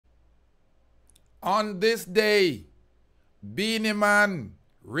On this day, Beenie Man,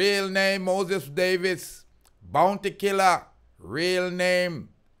 real name Moses Davis, Bounty Killer, real name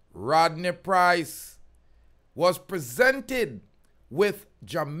Rodney Price, was presented with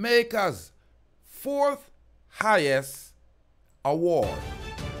Jamaica's fourth highest award.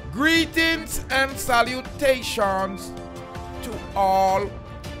 Greetings and salutations to all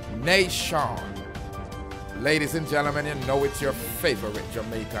nations. Ladies and gentlemen, you know it's your favorite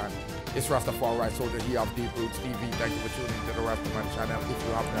Jamaican. It's Rastafari, soldier here of Deep Roots TV. Thank you for tuning into the Rastaman channel. If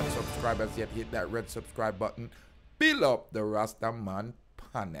you have not subscribed as yet, hit that red subscribe button below the Rastaman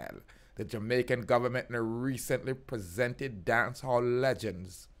panel. The Jamaican government recently presented dancehall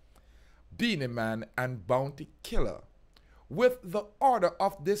legends Beenie Man and Bounty Killer with the Order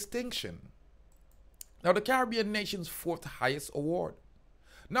of Distinction. Now, the Caribbean nation's fourth highest award.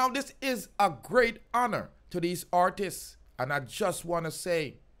 Now, this is a great honor to these artists, and I just want to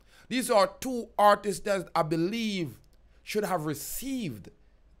say, these are two artists that I believe should have received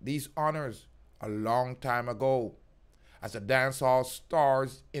these honors a long time ago. As the dancehall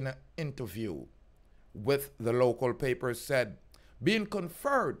stars in an interview with the local paper said, being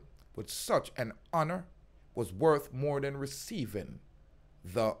conferred with such an honor was worth more than receiving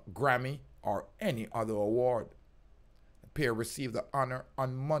the Grammy or any other award. The pair received the honor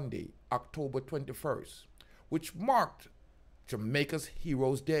on Monday, October 21st, which marked Jamaica's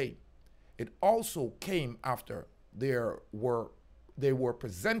Heroes Day. It also came after they were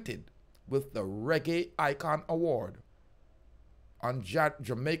presented with the Reggae Icon Award on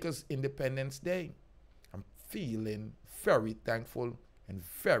Jamaica's Independence Day. I'm feeling very thankful and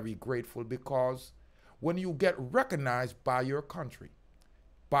very grateful because when you get recognized by your country,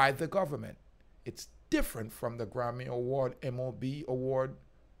 by the government, it's different from the Grammy Award, MOB Award,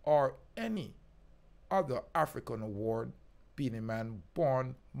 or any other African award. Beenie Man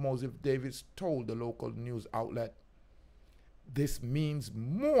born Moses Davis told the local news outlet, "This means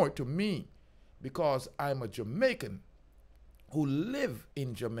more to me because I'm a Jamaican who live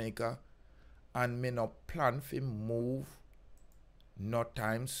in Jamaica and me no plan to move no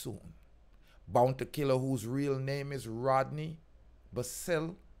time soon." Bounty Killer, whose real name is Rodney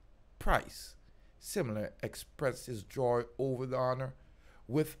Basil Price, similarly expressed his joy over the honor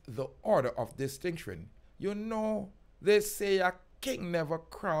with the Order of Distinction. You know, they say a king never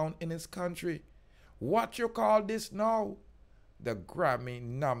crowned in his country. What you call this now? The Grammy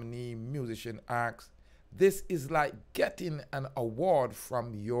nominee musician asks. This is like getting an award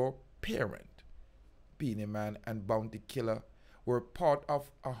from your parent. Beenie Man and Bounty Killer were part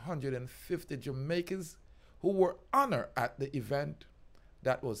of 150 Jamaicans who were honored at the event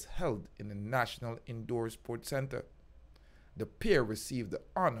that was held in the National Indoor Sports Center. The pair received the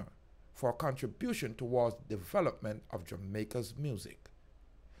honor for contribution towards the development of Jamaica's music.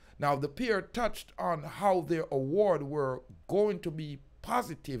 Now, the pair touched on how their award were going to be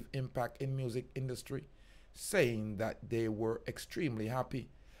positive impact in music industry, saying that they were extremely happy.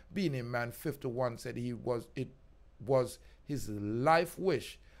 Beenie Man 51 said it was his life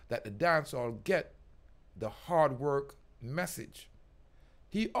wish that the dancehall get the hard work message.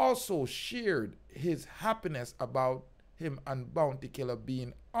 He also shared his happiness about him and Bounty Killer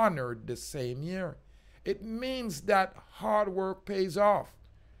being honored the same year. It means that hard work pays off.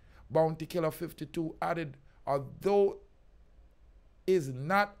 Bounty Killer 52 added, although is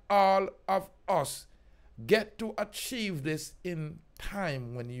not all of us get to achieve this in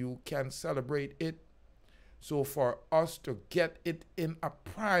time when you can celebrate it. So for us to get it in a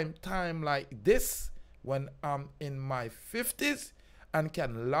prime time like this, when I'm in my 50s and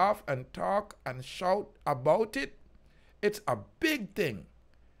can laugh and talk and shout about it, it's a big thing.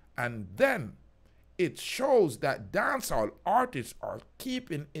 And then it shows that dancehall artists are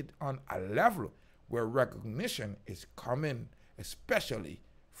keeping it on a level where recognition is coming, especially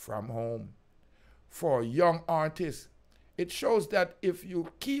from home. For young artists, it shows that if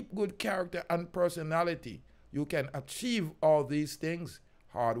you keep good character and personality, you can achieve all these things.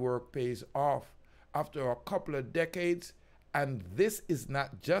 Hard work pays off. After a couple of decades, and this is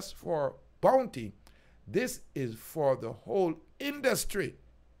not just for Bounty, this is for the whole industry.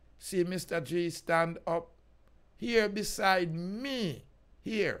 See Mr. G stand up here beside me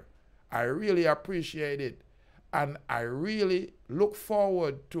here. I really appreciate it. And I really look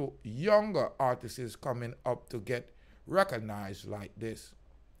forward to younger artists coming up to get recognized like this.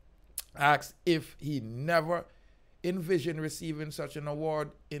 Asked if he never envisioned receiving such an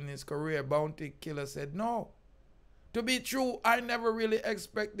award in his career, Bounty Killer said no. To be true, I never really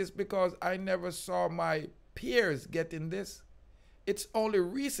expect this because I never saw my peers getting this. It's only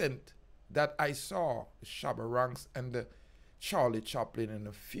recent that I saw the Shabba Ranks and the Charlie Chaplin and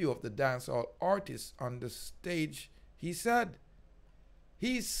a few of the dancehall artists on the stage, he said,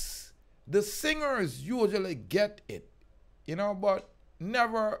 the singers usually get it, you know, but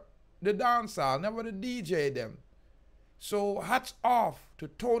never the dancehall, never the DJ them. So hats off to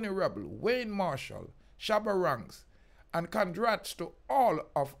Tony Rebel, Wayne Marshall, Shabba Ranks, and congrats to all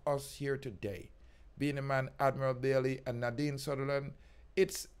of us here today. Beenie Man, Admiral Bailey, and Nadine Sutherland.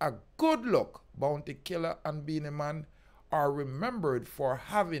 It's a good look. Bounty Killer and Beenie Man are remembered for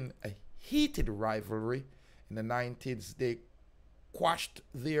having a heated rivalry. In the 90s, they quashed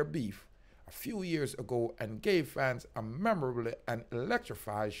their beef a few years ago and gave fans a memorable and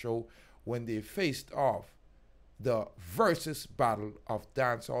electrifying show when they faced off the versus battle of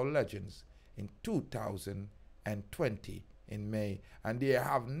dancehall legends in 2020 in May. And there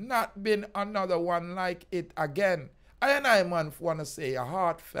have not been another one like it again. I want to say a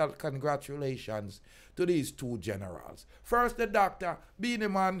heartfelt congratulations to these two generals. First, the doctor, Beenie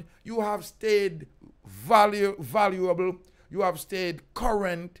Man, you have stayed valuable, you have stayed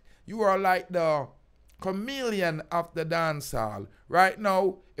current, you are like the chameleon of the dancehall. Right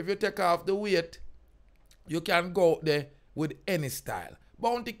now, if you take off the weight, you can go out there with any style.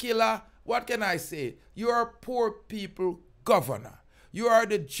 Bounty Killer, what can I say? You are poor people governor. You are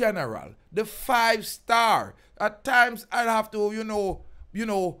the general, the 5-star. At times, I'd have to, you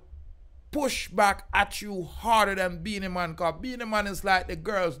know, push back at you harder than Beenie Man, because Beenie Man is like the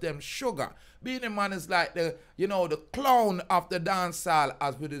girls, them sugar. Beenie Man is like the, you know, the clown of the dancehall,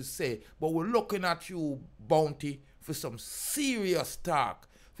 as we would say. But we're looking at you, Bounty, for some serious talk,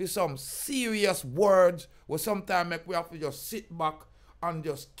 for some serious words, where sometimes make we have to just sit back and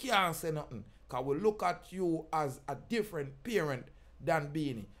just can't say nothing. Because we look at you as a different parent than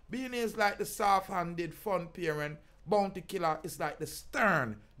Beenie. Beenie is like the soft-handed, fun parent. Bounty Killer is like the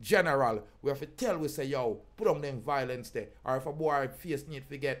stern general. We have to tell, we say, yo, put on them violence there. Or if a boy face need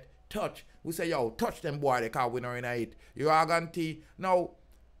to get touch, we say, yo, touch them boy, they can't win or in it. You are guarantee. Now,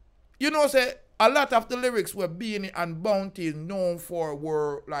 you know, say, a lot of the lyrics where Beenie and Bounty is known for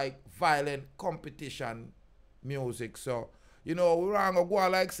were like violent competition music. So, you know, we're going to go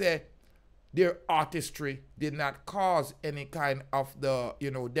like say, their artistry did not cause any kind of the,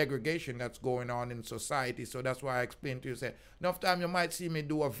 you know, degradation that's going on in society. So that's why I explained to you, say, enough time you might see me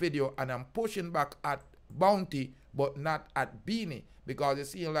do a video and I'm pushing back at Bounty, but not at Beenie, because it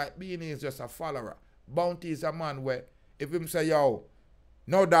seems like Beenie is just a follower. Bounty is a man where, if him say, yo,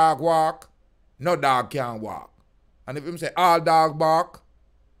 no dog walk, no dog can walk. And if him say, all dog bark,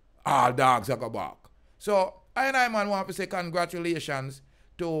 all dogs are going to bark. So, I man want to say congratulations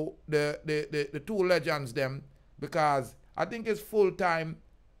to the two legends them, because I think it's full time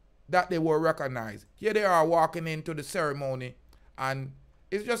that they were recognized. Here they are walking into the ceremony, and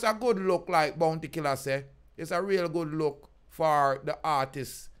it's just a good look, like Bounty Killer say. It's a real good look for the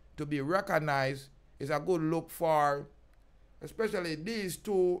artists to be recognized. It's a good look for especially these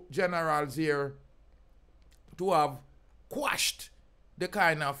two generals here to have quashed the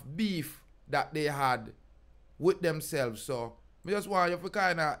kind of beef that they had with themselves. So I just want you to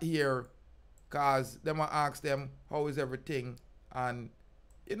kind of hear, because them will ask them how is everything, and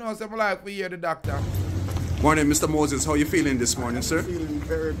you know, something like we hear the doctor. Morning, Mr. Moses. How are you feeling this morning, sir? I'm feeling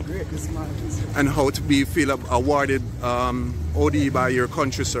very great this morning, sir. And how to be feel awarded OD by your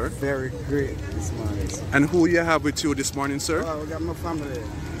country, sir? Very great this morning, sir. And who you have with you this morning, sir? Oh, I got my family,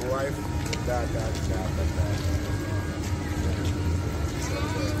 my wife, dad.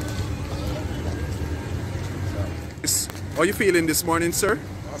 How are you feeling this morning, sir?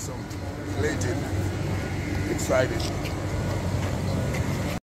 Awesome, elated, excited.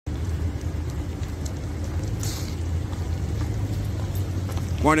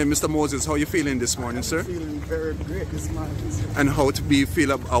 Morning, Mr. Moses. How are you feeling this morning, sir? I'm feeling very great this morning, sir. And how to be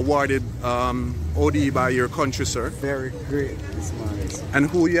feel awarded OD by your country, sir? Very great this morning, sir. And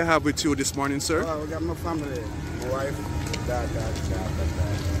who you have with you this morning, sir? Oh, I got my family, my wife, dad.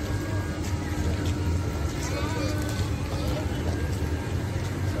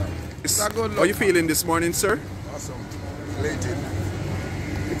 How are you feeling this morning, sir? Awesome, elated,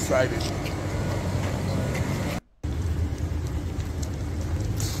 excited.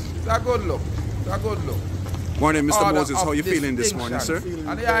 It's a good look. It's a good look. Morning, Mr. Order Moses. How are you feeling this morning, sir?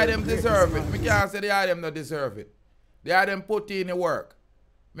 And the item deserve it. We can't say the item don't deserve it. The item put in the work.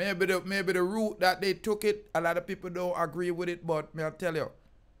 Maybe the route that they took it, a lot of people don't agree with it, but me I tell you,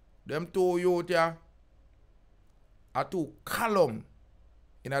 them two youth here are too column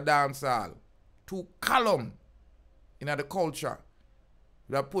in a dance hall. Too column in the culture.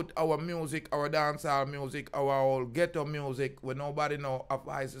 That put our music, our dancehall music, our old ghetto music, where nobody know of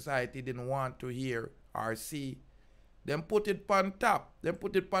high society didn't want to hear or see. Them put it on top. Them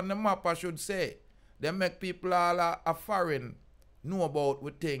put it on the map, I should say. Them make people all a foreign know about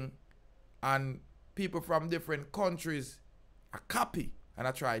the thing. And people from different countries a copy. And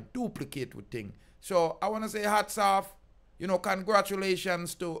I try duplicate the thing. So I want to say hats off. You know,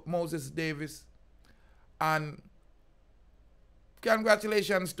 congratulations to Moses Davis. And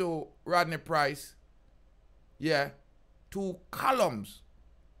congratulations to Rodney Price. Yeah. 2 columns.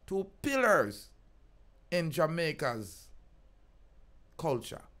 2 pillars in Jamaica's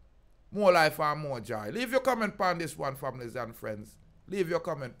culture. More life and more joy. Leave your comment on this one, families and friends. Leave your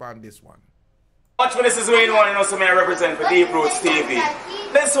comment on this one. Watch me, this is Wayne One, you know, so I represent for Deep Roots TV.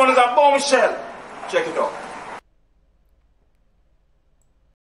 This one is a bombshell. Check it out.